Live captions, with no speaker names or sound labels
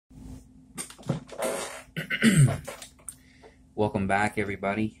Welcome back,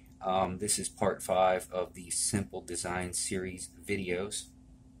 everybody. This is part 5 of the Simple Design series videos.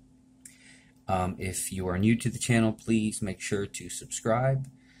 If you are new to the channel, please make sure to subscribe,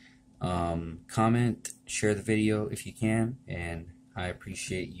 comment, share the video if you can, and I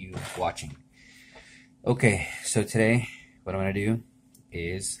appreciate you watching. Okay, so today what I'm going to do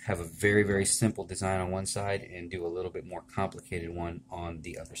is have a very simple design on one side and do a little bit more complicated one on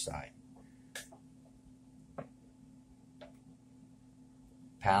the other side.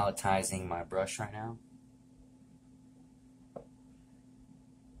 Palletizing my brush right now.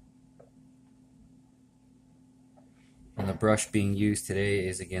 And the brush being used today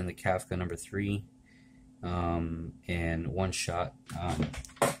is again the Kafka number 3 and One Shot. I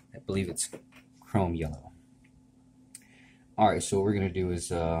believe it's chrome yellow. Alright, so what we're going to do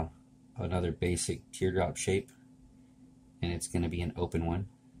is another basic teardrop shape, and it's going to be an open one.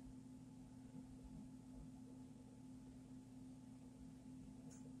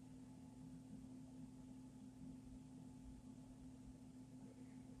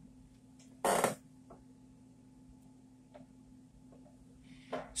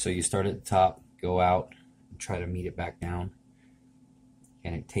 So you start at the top, go out, and try to meet it back down,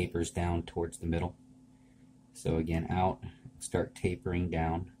 and it tapers down towards the middle. So again, out, start tapering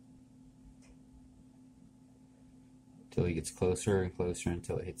down until it gets closer and closer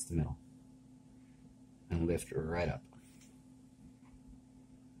until it hits the middle, and lift it right up.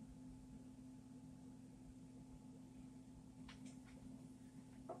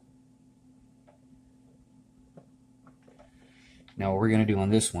 Now what we're going to do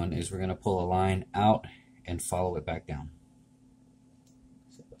on this one is we're going to pull a line out and follow it back down.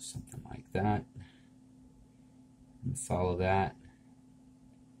 So something like that. And follow that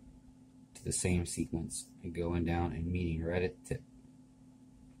to the same sequence and going down and meeting right at the tip.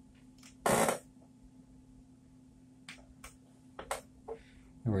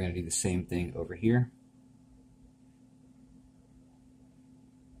 And we're going to do the same thing over here.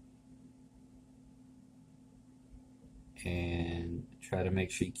 And try to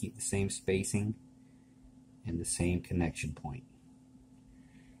make sure you keep the same spacing and the same connection point.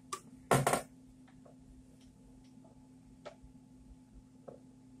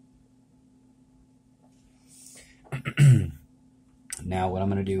 Now what I'm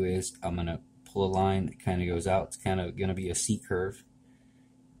going to do is I'm going to pull a line that kind of goes out. It's kind of going to be a C curve.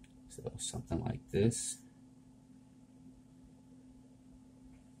 So something like this.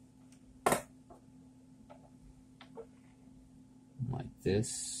 Like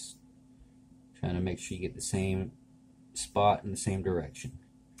this. Trying to make sure you get the same spot in the same direction.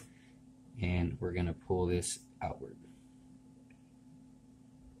 And we're going to pull this outward.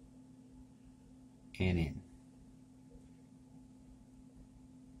 And in.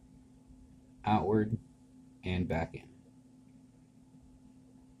 Outward and back in.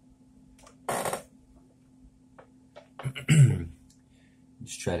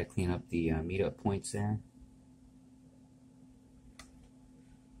 Just try to clean up the meet-up points there.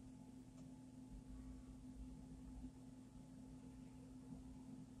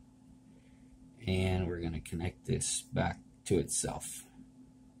 And we're going to connect this back to itself.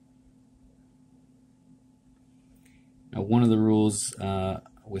 Now, one of the rules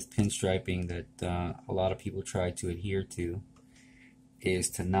with pinstriping that a lot of people try to adhere to is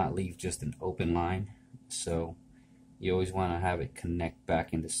to not leave just an open line. So you always want to have it connect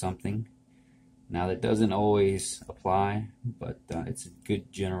back into something. Now that doesn't always apply, but it's a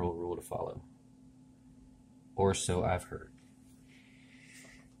good general rule to follow, or so I've heard.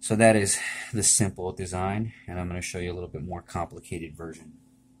 So that is the simple design, and I'm going to show you a little bit more complicated version.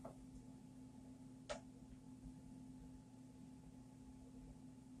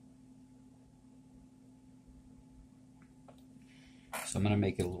 So I'm going to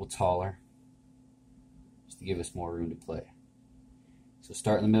make it a little taller, just to give us more room to play. So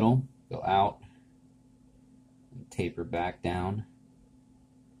start in the middle, go out, and taper back down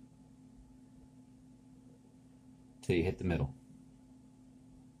till you hit the middle.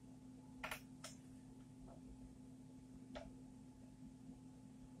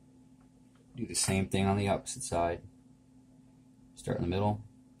 Do the same thing on the opposite side. Start in the middle,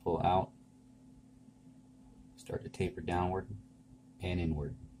 pull out, start to taper downward and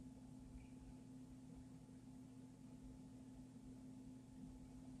inward.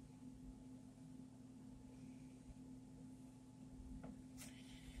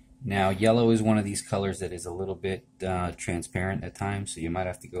 Now yellow is one of these colors that is a little bit transparent at times, so you might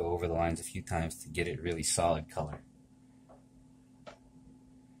have to go over the lines a few times to get it really solid color.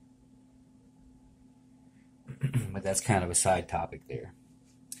 But that's kind of a side topic there.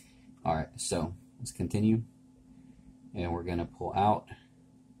 Alright, so let's continue. and we're going to pull out,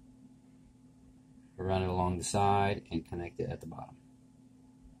 run it along the side, and connect it at the bottom.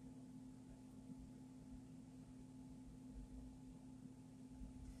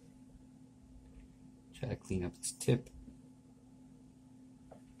 Try to clean up this tip.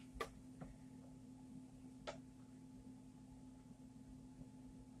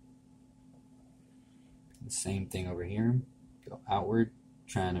 The same thing over here. Go outward,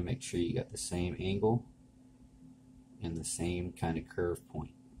 trying to make sure you got the same angle and the same kind of curve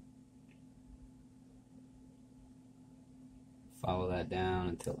point. Follow that down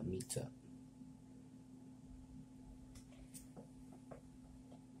until it meets up.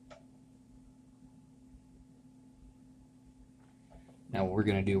 Now what we're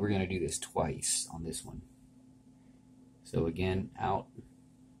going to do this twice on this one. So again, out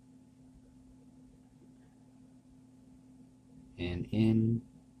and in,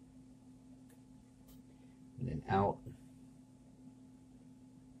 and then out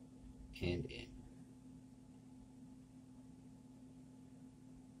and in.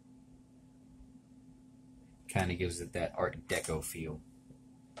 Kind of gives it that Art Deco feel.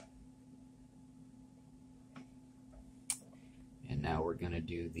 And now we're going to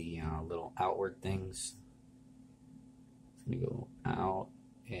do the little outward things. It's going to go out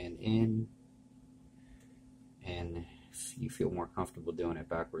and in, and if you feel more comfortable doing it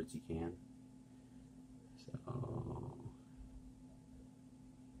backwards, you can. So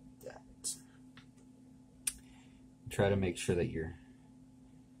that. Try to make sure that you're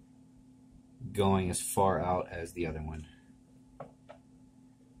going as far out as the other one.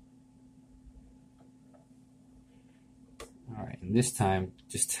 Alright, and this time,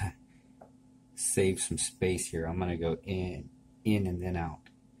 just to save some space here, I'm going to go in and then out.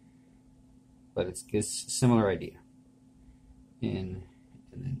 But it's a similar idea. In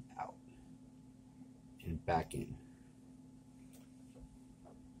and then out. And back in.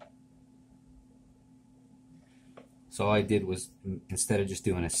 So all I did was, instead of just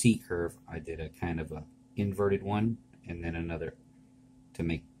doing a C curve, I did a kind of a inverted one and then another to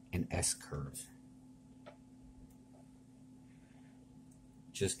make an S curve.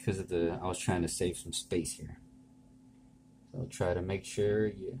 Just because of I was trying to save some space here. So try to make sure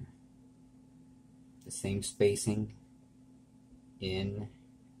you the same spacing in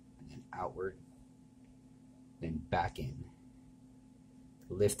and outward, then back in,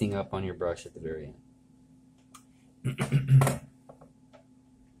 lifting up on your brush at the very end.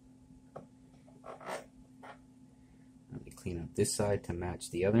 Let me clean up this side to match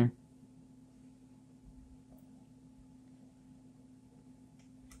the other.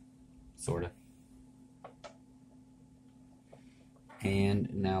 Sort of.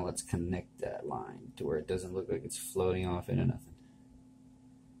 And now let's connect that line to where it doesn't look like it's floating off into nothing.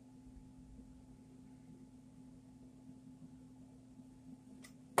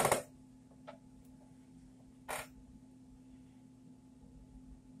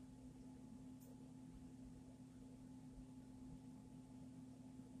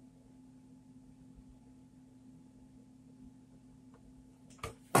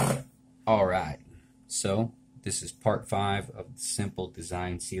 Alright, so this is part 5 of the Simple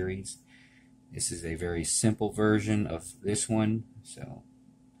Design series. This is a very simple version of this one, so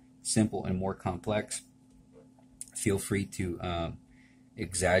simple and more complex. Feel free to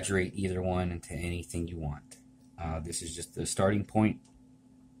exaggerate either one into anything you want. This is just the starting point.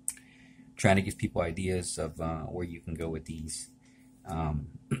 Trying to give people ideas of where you can go with these. And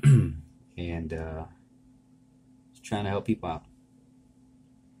just trying to help people out.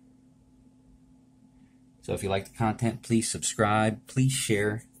 So if you like the content, please subscribe, please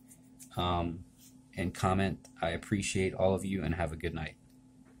share, and comment. I appreciate all of you, and have a good night.